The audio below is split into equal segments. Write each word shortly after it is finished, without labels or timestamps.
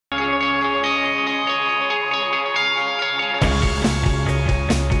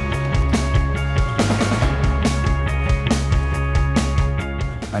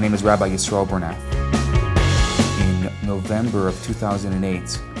name is Rabbi Yisroel Bernath. In November of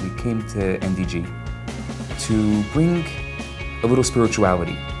 2008, we came to NDG to bring a little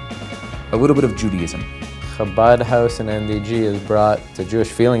spirituality, a little bit of Judaism. Chabad House in NDG has brought a Jewish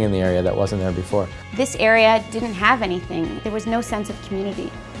feeling in the area that wasn't there before. This area didn't have anything. There was no sense of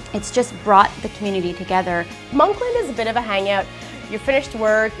community. It's just brought the community together. Monkland is a bit of a hangout. You're finished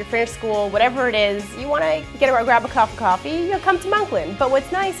work, you're finished school, whatever it is, you want to grab a cup of coffee, you'll come to Monkland. But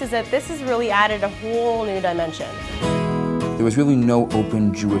what's nice is that this has really added a whole new dimension. There was really no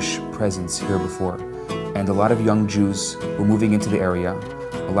open Jewish presence here before, and a lot of young Jews were moving into the area,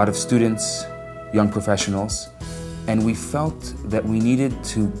 a lot of students, young professionals, and we felt that we needed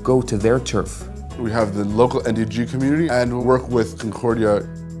to go to their turf. We have the local NDG community and we work with Concordia.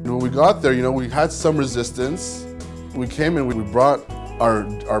 When we got there, we had some resistance. We came and we brought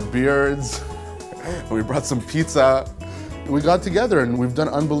our beards, and we brought some pizza. We got together and we've done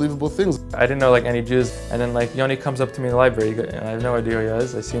unbelievable things. I didn't know any Jews, and then Yoni comes up to me in the library, and I have no idea who he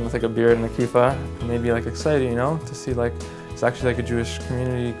is. I see him with a beard and a kippah, maybe excited, to see it's actually a Jewish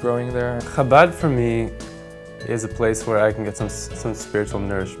community growing there. Chabad for me is a place where I can get some spiritual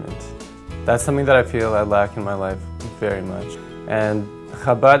nourishment. That's something that I feel I lack in my life very much. And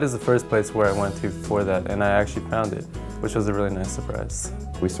Chabad is the first place where I went to for that, and I actually found it, which was a really nice surprise.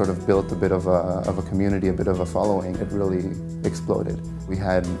 We sort of built a bit of a community, a bit of a following. It really exploded. We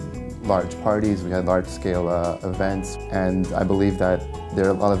had large parties, we had large-scale events, and I believe that there are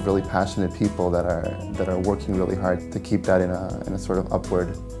a lot of really passionate people that are working really hard to keep that in a sort of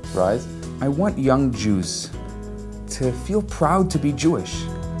upward rise. I want young Jews to feel proud to be Jewish.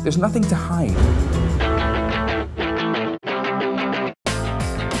 There's nothing to hide.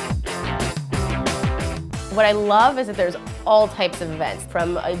 What I love is that there's all types of events,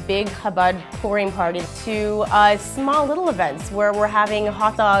 from a big Chabad pouring party to small little events where we're having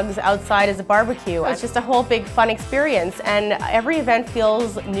hot dogs outside as a barbecue. It's just a whole big fun experience, and every event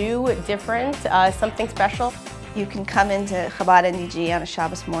feels new, different, something special. You can come into Chabad NDG on a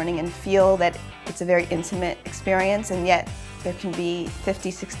Shabbos morning and feel that it's a very intimate experience, and yet there can be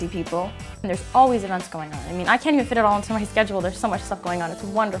 50, 60 people. And there's always events going on. I can't even fit it all into my schedule. There's so much stuff going on. It's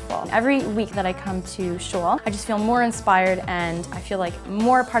wonderful. Every week that I come to shul, I just feel more inspired, and I feel like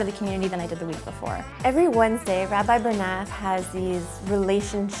more a part of the community than I did the week before. Every Wednesday, Rabbi Bernath has these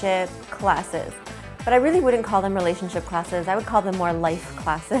relationship classes. But I really wouldn't call them relationship classes. I would call them more life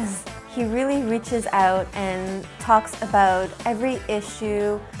classes. He really reaches out and talks about every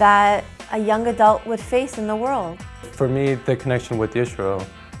issue that a young adult would face in the world. For me, the connection with Yisroel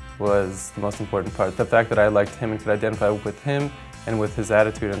was the most important part. The fact that I liked him and could identify with him and with his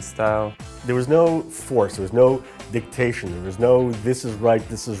attitude and style. There was no force, there was no dictation, there was no this is right,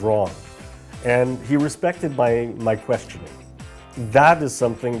 this is wrong. And he respected my questioning. That is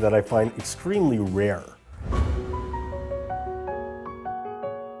something that I find extremely rare.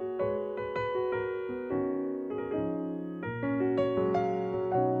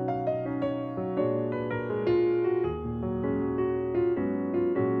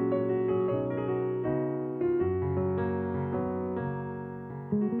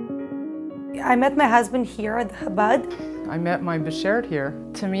 I met my husband here at Chabad. I met my beshert here.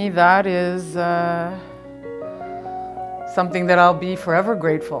 To me, that is something that I'll be forever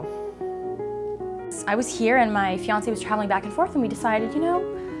grateful. I was here and my fiance was traveling back and forth, and we decided,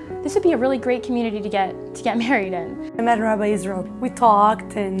 this would be a really great community to get married in. I met Rabbi Yisroel. We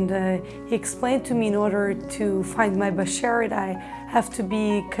talked, and he explained to me in order to find my beshert, I have to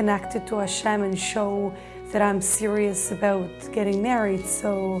be connected to Hashem and show that I'm serious about getting married.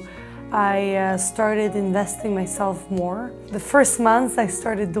 So I started investing myself more. The first month I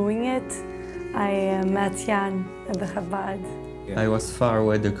started doing it, I met Jan at the Chabad. I was far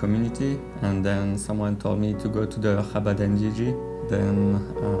away the community, and then someone told me to go to the Chabad NDG. Then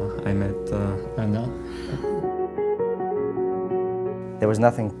I met Anna. There was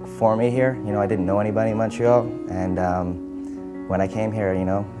nothing for me here. I didn't know anybody in Montreal, and when I came here,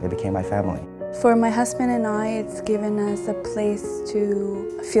 it became my family. For my husband and I, it's given us a place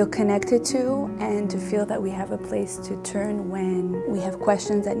to feel connected to, and to feel that we have a place to turn when we have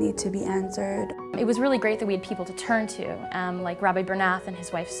questions that need to be answered. It was really great that we had people to turn to, like Rabbi Bernath and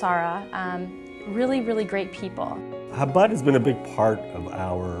his wife Sarah. Really, really great people. Chabad has been a big part of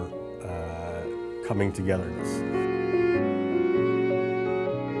our coming togetherness.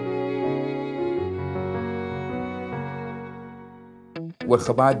 What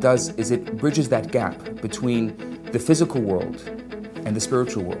Chabad does is it bridges that gap between the physical world and the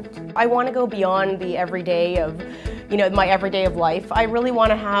spiritual world. I want to go beyond the everyday of, my everyday of life. I really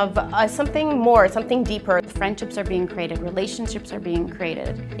want to have something more, something deeper. Friendships are being created, relationships are being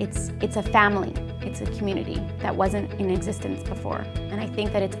created. It's a family, it's a community that wasn't in existence before. And I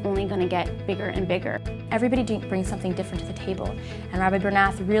think that it's only going to get bigger and bigger. Everybody brings something different to the table, and Rabbi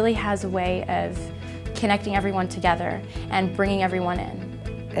Bernath really has a way of connecting everyone together and bringing everyone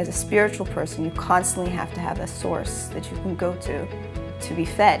in. As a spiritual person, you constantly have to have a source that you can go to be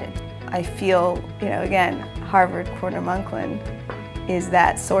fed. I feel, again, Harvard Corner Monkland is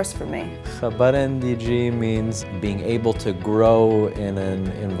that source for me. Chabad NDG means being able to grow in an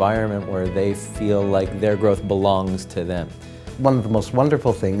environment where they feel like their growth belongs to them. One of the most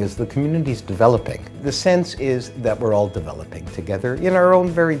wonderful things is the community's developing. The sense is that we're all developing together in our own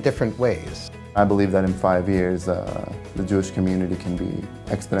very different ways. I believe that in 5 years, the Jewish community can be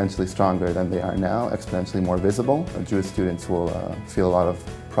exponentially stronger than they are now, exponentially more visible. Jewish students will feel a lot of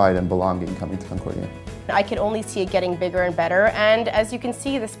pride and belonging coming to Concordia. I can only see it getting bigger and better, and as you can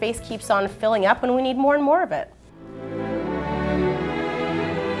see, the space keeps on filling up and we need more and more of it.